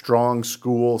 a strong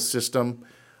school system,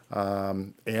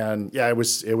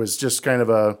 it was just kind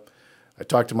of I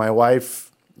talked to my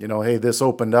wife. Hey, this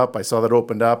opened up. I saw that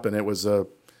opened up, and it was a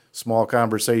small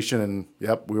conversation, and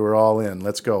yep, we were all in.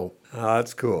 Let's go. Oh,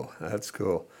 that's cool. That's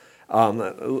cool.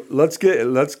 Let's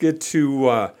get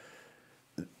to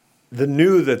the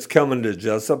new that's coming to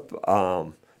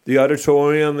Jesup, the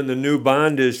auditorium and the new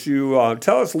bond issue.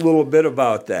 Tell us a little bit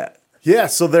about that. Yeah,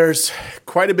 so there's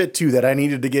quite a bit to that. I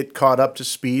needed to get caught up to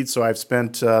speed, so I've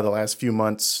spent the last few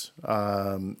months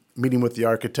meeting with the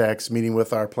architects, meeting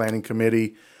with our planning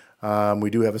committee. We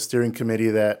do have a steering committee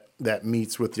that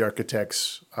meets with the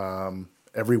architects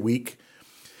every week.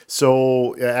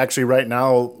 So actually right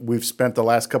now we've spent the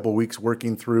last couple of weeks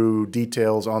working through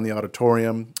details on the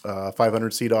auditorium,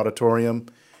 500-seat auditorium,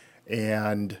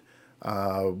 and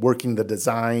working the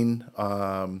design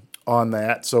on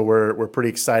that. So we're pretty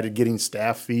excited getting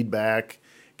staff feedback,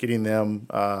 getting them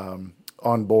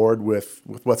on board with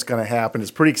what's going to happen.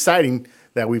 It's pretty exciting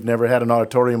that we've never had an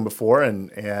auditorium before,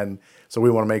 and so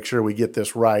we want to make sure we get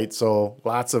this right. So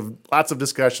lots of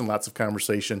discussion, lots of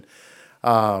conversation,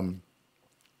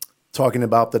 talking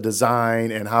about the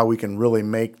design and how we can really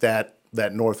make that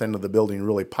north end of the building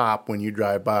really pop when you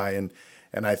drive by. And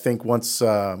I think once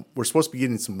we're supposed to be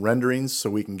getting some renderings so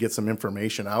we can get some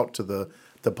information out to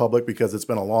the public, because it's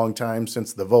been a long time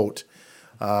since the vote,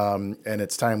 and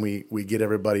it's time we get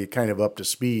everybody kind of up to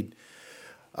speed.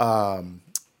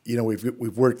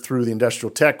 We've worked through the industrial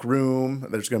tech room.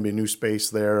 There's going to be a new space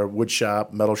there, a wood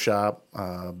shop, metal shop.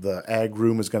 The ag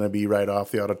room is going to be right off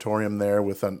the auditorium there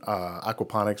with an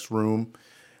aquaponics room.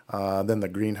 Then the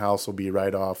greenhouse will be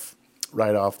right off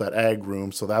that ag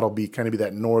room. So that'll be kind of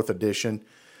that north addition.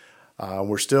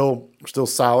 We're still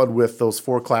solid with those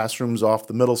 4 classrooms off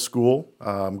the middle school,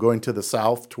 going to the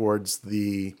south towards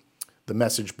the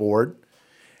message board.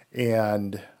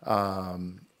 and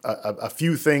a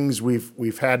few things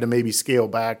we've had to maybe scale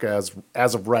back as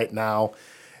of right now.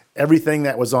 Everything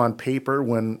that was on paper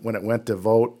when it went to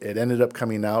vote, it ended up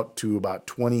coming out to about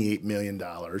 $28 million.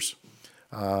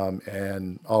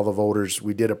 And all the voters,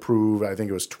 we did approve, I think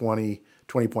it was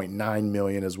 20.9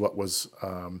 million is what was,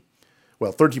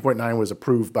 13.9 was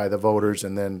approved by the voters,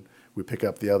 and then we pick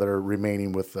up the other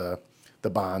remaining with the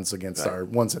bonds against our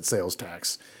one-cent sales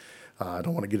tax. I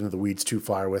don't want to get into the weeds too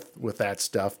far with that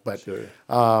stuff, but Sure.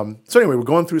 So anyway, we're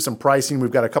going through some pricing. We've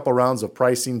got a couple rounds of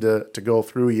pricing to go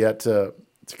through yet to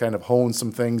kind of hone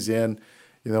some things in.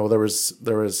 You know, there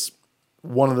was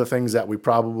one of the things that we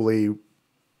probably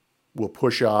will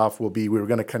push off will be we were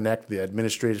going to connect the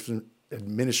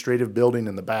administrative building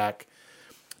in the back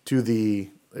to the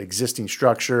existing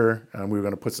structure, and we were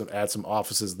going to add some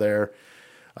offices there.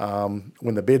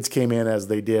 When the bids came in as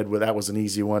they did, well, that was an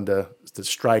easy one to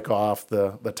strike off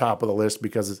the top of the list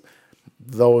because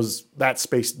that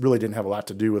space really didn't have a lot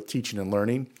to do with teaching and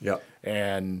learning. Yeah.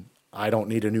 And I don't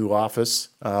need a new office,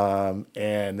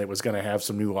 and it was going to have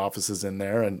some new offices in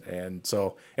there, and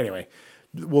so anyway,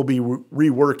 we'll be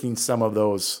reworking some of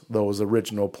those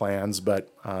original plans, but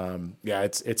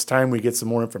it's time we get some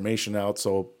more information out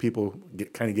so people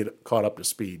get caught up to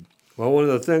speed. Well, one of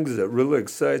the things that really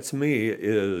excites me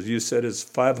is you said it's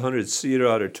 500-seat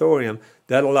auditorium.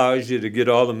 That allows you to get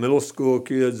all the middle school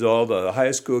kids, all the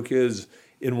high school kids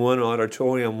in one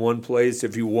auditorium, one place,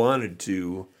 if you wanted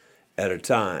to, at a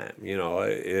time. You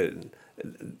know,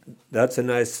 that's a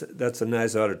nice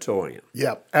auditorium.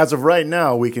 Yeah, as of right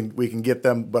now, we can get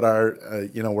them, but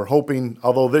we're hoping.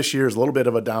 Although this year is a little bit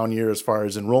of a down year as far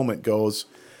as enrollment goes,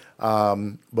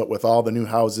 but with all the new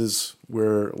houses,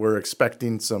 we're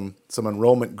expecting some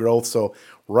enrollment growth. So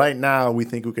right now, we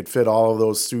think we could fit all of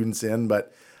those students in,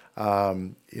 but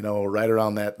right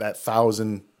around that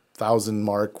 1,000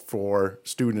 mark for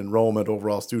student enrollment,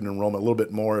 overall student enrollment, a little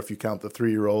bit more if you count the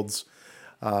 3-year-olds.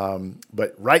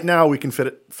 But right now we can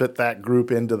fit that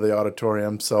group into the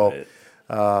auditorium. So,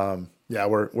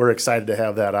 we're excited to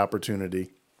have that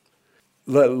opportunity.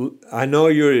 I know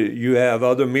you have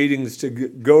other meetings to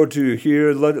go to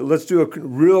here. Let's do a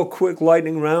real quick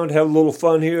lightning round. Have a little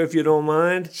fun here, if you don't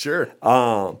mind. Sure.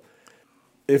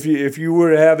 If you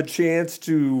were to have a chance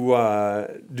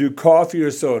to do coffee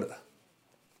or soda.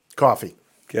 Coffee.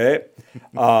 Okay.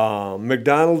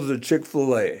 McDonald's or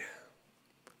Chick-fil-A?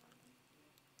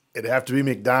 It'd have to be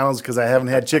McDonald's because I haven't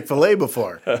had Chick-fil-A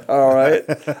before. All right.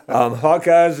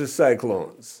 Hawkeyes or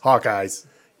Cyclones? Hawkeyes.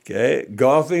 Okay.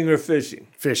 Golfing or fishing?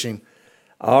 Fishing.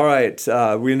 All right.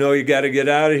 We know you got to get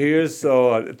out of here,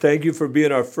 so thank you for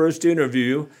being our first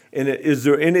interview. And is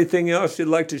there anything else you'd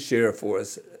like to share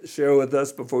with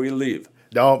us before you leave?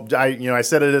 No, I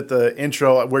said it at the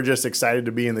intro. We're just excited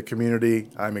to be in the community.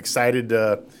 I'm excited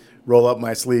to roll up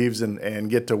my sleeves and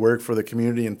get to work for the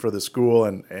community and for the school.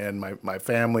 And my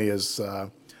family is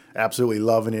absolutely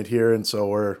loving it here. And so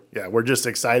we're just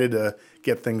excited to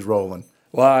get things rolling.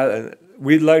 Well,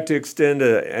 we'd like to extend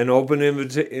an open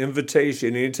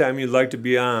invitation. Anytime you'd like to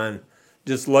be on,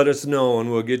 just let us know and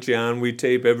we'll get you on. We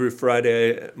tape every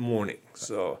Friday morning.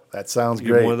 So that sounds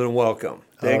you're great. More than welcome.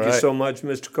 Thank you so much,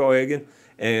 Mr. Kohagen,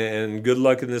 and good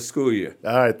luck in this school year.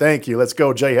 All right, thank you. Let's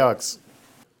go, Jayhawks.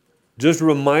 Just a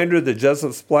reminder, the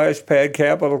Jesup Splash Pad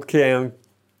Capital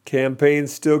campaign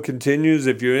still continues.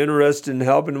 If you're interested in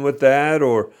helping with that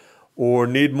or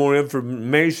need more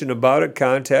information about it,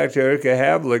 contact Erica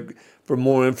Havlick for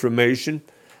more information.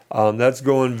 That's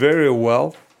going very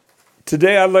well.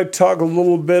 Today I'd like to talk a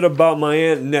little bit about my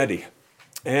Aunt Nettie.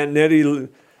 Aunt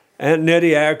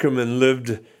Nettie Ackerman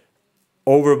lived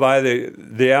over by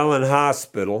the Allen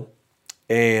Hospital,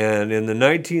 and in the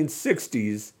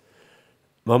 1960s,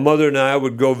 my mother and I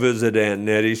would go visit Aunt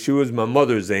Nettie. She was my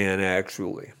mother's aunt,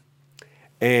 actually.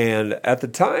 And at the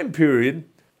time period,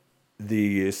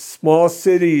 the small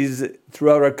cities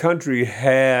throughout our country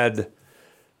had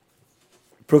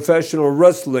professional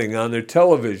wrestling on their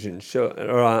television show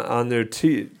or on their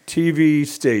TV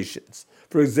stations.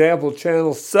 For example,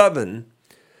 Channel 7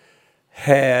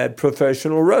 had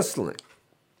professional wrestling.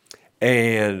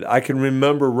 And I can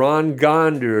remember Ron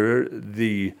Gonder,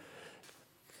 the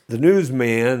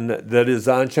newsman that is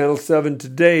on Channel 7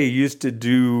 today, used to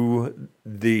do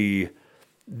the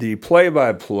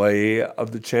play-by-play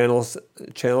of the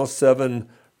Channel 7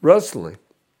 wrestling.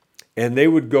 And they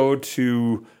would go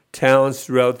to towns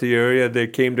throughout the area. They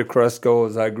came to Cresco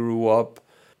as I grew up.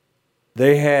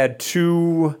 They had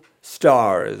 2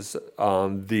 stars.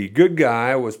 The good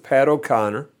guy was Pat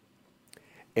O'Connor.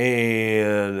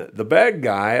 And the bad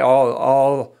guy,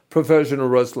 all professional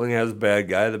wrestling has a bad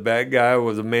guy. The bad guy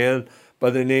was a man by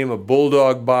the name of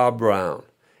Bulldog Bob Brown.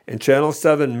 And Channel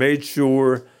 7 made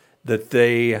sure that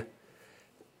they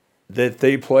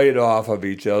played off of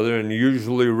each other and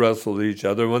usually wrestled each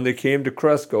other. When they came to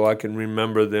Cresco, I can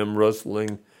remember them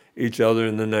wrestling each other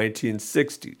in the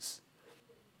 1960s.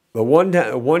 But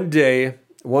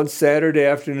one Saturday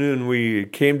afternoon, we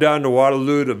came down to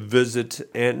Waterloo to visit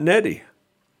Aunt Nettie.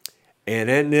 And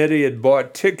Aunt Nettie had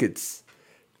bought tickets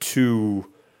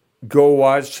to go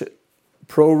watch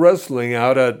pro wrestling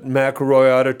out at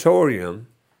McElroy Auditorium,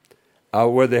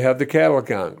 where they have the Cattle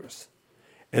Congress.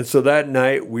 And so that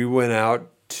night we went out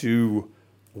to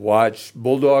watch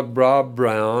Bulldog Bob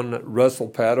Brown wrestle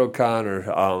Pat O'Connor.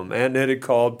 Aunt Nettie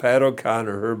called Pat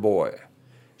O'Connor her boy.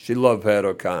 She loved Pat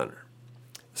O'Connor.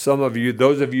 Some of you,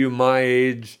 those of you my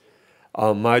age,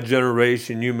 my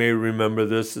generation, you may remember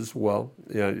this as well.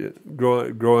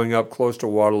 Growing up close to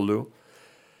Waterloo.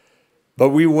 But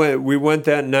we went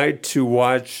that night to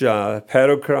watch Pat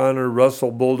O'Connor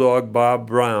wrestle Bulldog Bob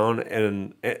Brown,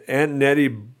 and Aunt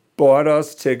Nettie bought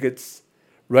us tickets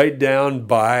right down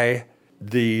by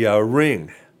the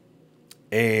ring.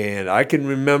 And I can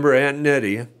remember Aunt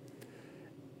Nettie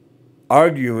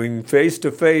arguing face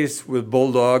to face with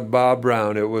Bulldog Bob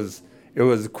Brown. It was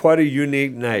quite a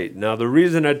unique night. Now, the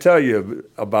reason I tell you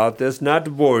about this, not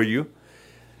to bore you,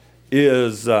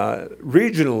 is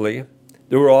regionally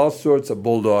there were all sorts of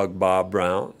Bulldog Bob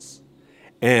Browns.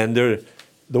 And the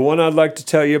one I'd like to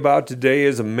tell you about today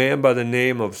is a man by the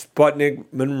name of Sputnik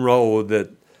Monroe that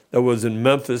was in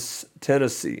Memphis,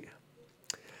 Tennessee.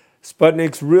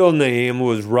 Sputnik's real name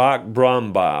was Rock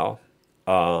Brombaugh.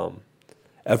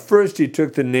 At first, he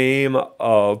took the name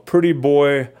of Pretty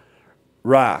Boy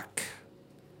Rock.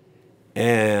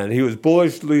 And he was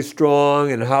bullishly strong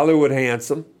and Hollywood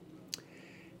handsome.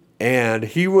 And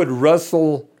he would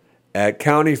wrestle at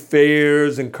county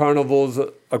fairs and carnivals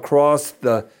across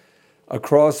the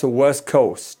West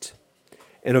Coast.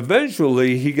 And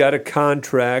eventually, he got a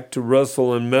contract to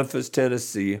wrestle in Memphis,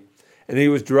 Tennessee. And he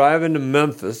was driving to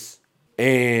Memphis,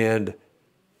 and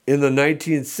in the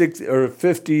 1960s or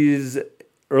 50s,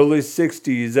 early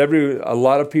 60s, a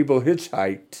lot of people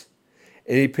hitchhiked,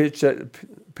 and he picked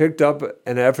up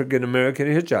an African-American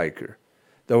hitchhiker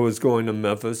that was going to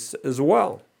Memphis as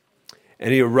well.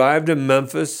 And he arrived in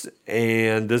Memphis,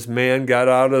 and this man got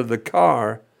out of the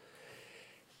car,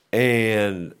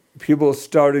 and people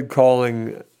started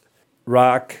calling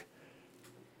Rock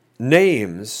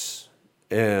names.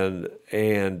 And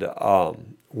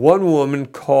one woman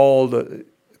called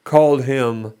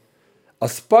him a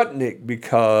Sputnik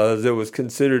because it was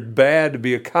considered bad to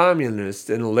be a communist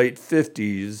in the late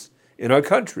 50s in our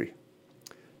country.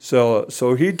 So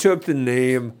he took the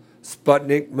name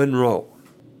Sputnik Monroe.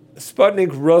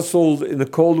 Sputnik wrestled in the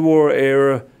Cold War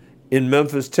era in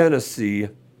Memphis, Tennessee,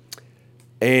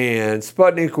 and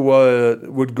Sputnik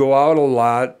would go out a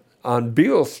lot on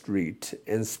Beale Street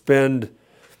and spend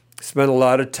a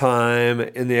lot of time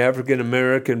in the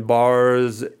African-American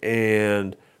bars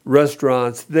and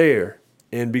restaurants there,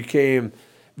 and became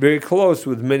very close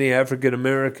with many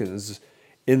African-Americans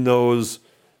in those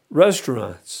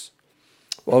restaurants.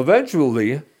 Well,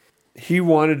 eventually, he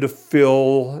wanted to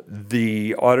fill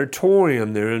the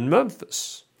auditorium there in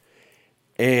Memphis,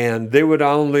 and they would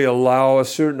only allow a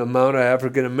certain amount of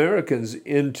African-Americans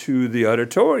into the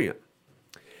auditorium.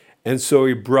 And so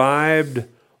he bribed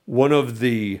one of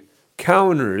the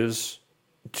counters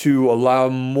to allow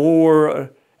more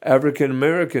African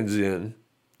Americans in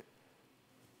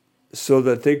so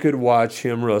that they could watch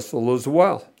him wrestle as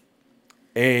well.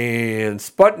 And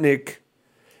Sputnik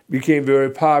became very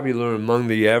popular among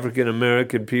the African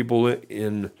American people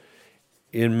in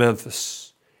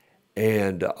Memphis.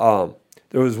 And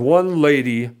there was one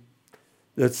lady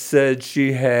that said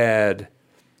she had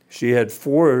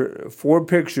four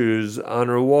pictures on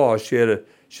her wall. She had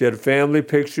a family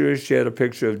picture, she had a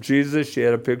picture of Jesus, she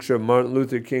had a picture of Martin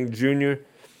Luther King Jr.,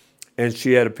 and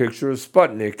she had a picture of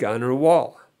Sputnik on her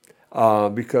wall.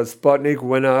 Because Sputnik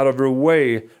went out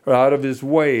of his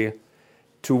way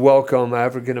to welcome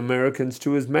African Americans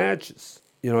to his matches.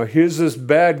 Here's this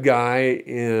bad guy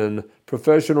in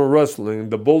professional wrestling,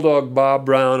 the Bulldog Bob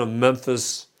Brown of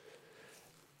Memphis,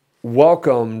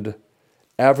 welcomed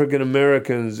African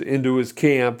Americans into his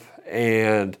camp,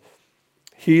 and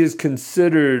he is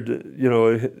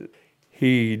considered,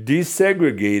 he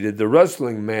desegregated the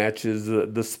wrestling matches,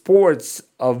 the sports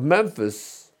of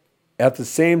Memphis, at the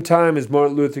same time as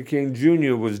Martin Luther King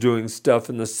Jr. was doing stuff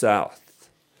in the South.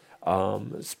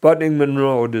 Sputnik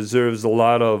Monroe deserves a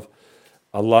lot of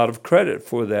credit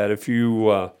for that. If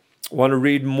you want to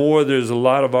read more, there's a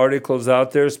lot of articles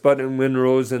out there. Sputnik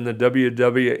Monroe's in the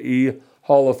WWE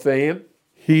Hall of Fame.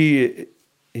 He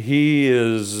He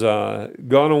is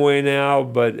gone away now,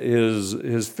 but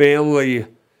his family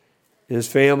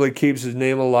keeps his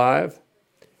name alive,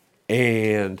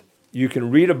 and you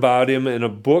can read about him in a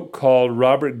book called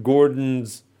Robert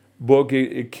Gordon's book.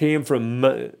 It came from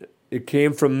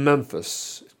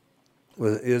Memphis,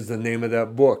 is the name of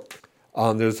that book.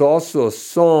 There's also a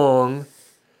song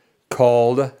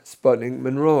called Sputnik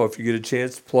Monroe. If you get a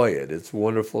chance to play it, it's a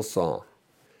wonderful song.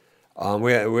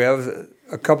 We have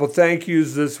a couple thank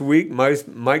yous this week.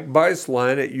 Mike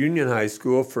Beislein at Union High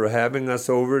School for having us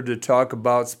over to talk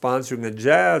about sponsoring a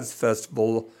jazz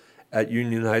festival at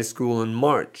Union High School in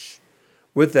March.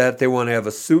 With that, they want to have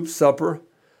a soup supper,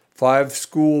 5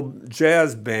 school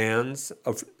jazz bands,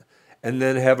 and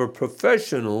then have a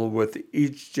professional with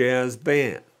each jazz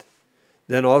band.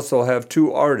 Then also have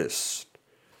 2 artists.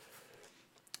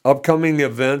 Upcoming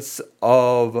events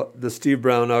of the Steve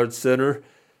Brown Arts Center.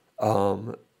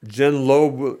 Jen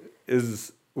Loeb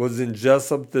was in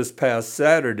Jesup this past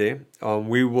Saturday.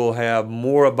 We will have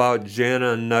more about Jen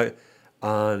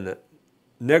on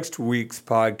next week's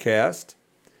podcast.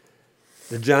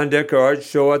 The John Decker Art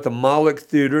Show at the Moloch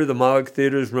Theater. The Moloch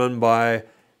Theater is run by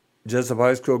Jesup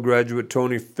High School graduate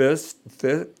Tony Fisk.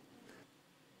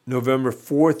 November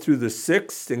 4th through the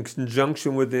 6th in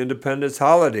conjunction with the Independence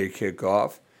Holiday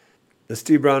Kickoff. The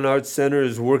Steve Brown Arts Center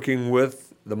is working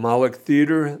with the Moloch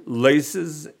Theater,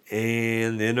 Laces,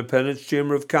 and the Independence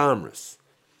Chamber of Commerce.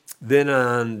 Then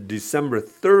on December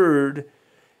 3rd,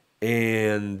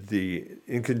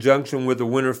 in conjunction with the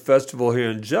Winter Festival here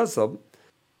in Jesup,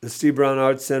 the Steve Brown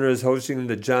Arts Center is hosting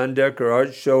the John Decker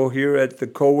Art Show here at the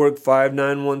Cowork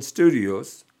 591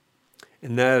 Studios.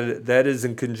 And that is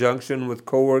in conjunction with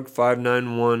Cowork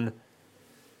 591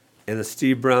 and the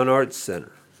Steve Brown Arts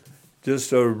Center.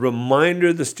 Just a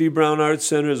reminder, the Steve Brown Arts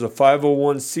Center is a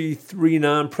 501c3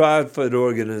 nonprofit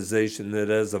organization that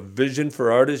has a vision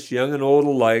for artists, young and old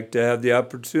alike, to have the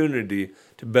opportunity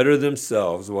to better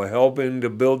themselves while helping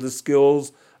to build the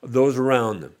skills of those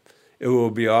around them. It will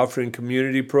be offering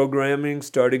community programming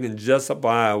starting in Jesup,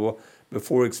 Iowa,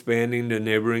 before expanding to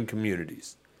neighboring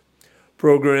communities.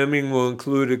 Programming will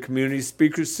include a community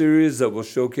speaker series that will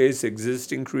showcase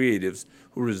existing creatives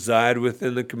who reside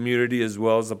within the community, as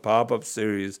well as a pop-up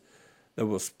series that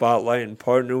will spotlight and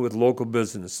partner with local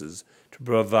businesses to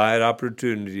provide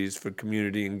opportunities for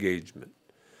community engagement.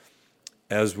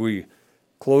 As we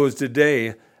close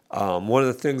today, one of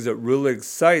the things that really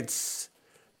excites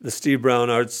the Steve Brown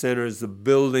Arts Center is the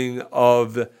building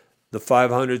of the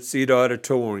 500-seat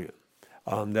auditorium.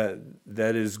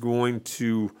 That is going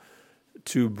to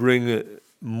bring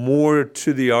more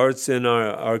to the arts in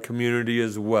our community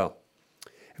as well.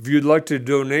 If you'd like to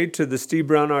donate to the Steve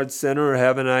Brown Arts Center or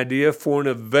have an idea for an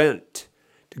event,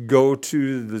 to go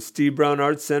to the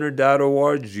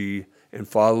stevebrownartscenter.org and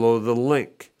follow the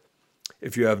link.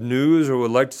 If you have news or would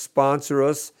like to sponsor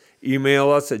us, email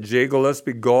us at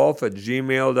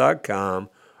jgillespiegolf@gmail.com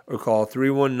or call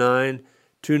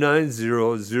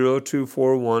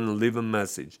 319-290-0241 and leave a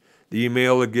message. The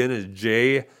email again is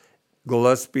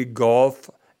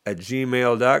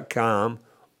jgillespiegolf@gmail.com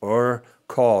or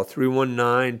call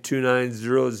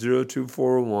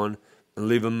 319-290-0241 and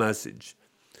leave a message.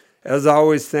 As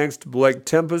always, thanks to Blake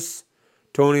Tempest,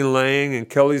 Tony Lang, and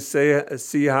Kelly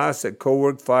Seahas at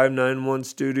Cowork 591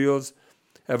 Studios.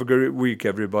 Have a great week,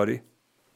 everybody.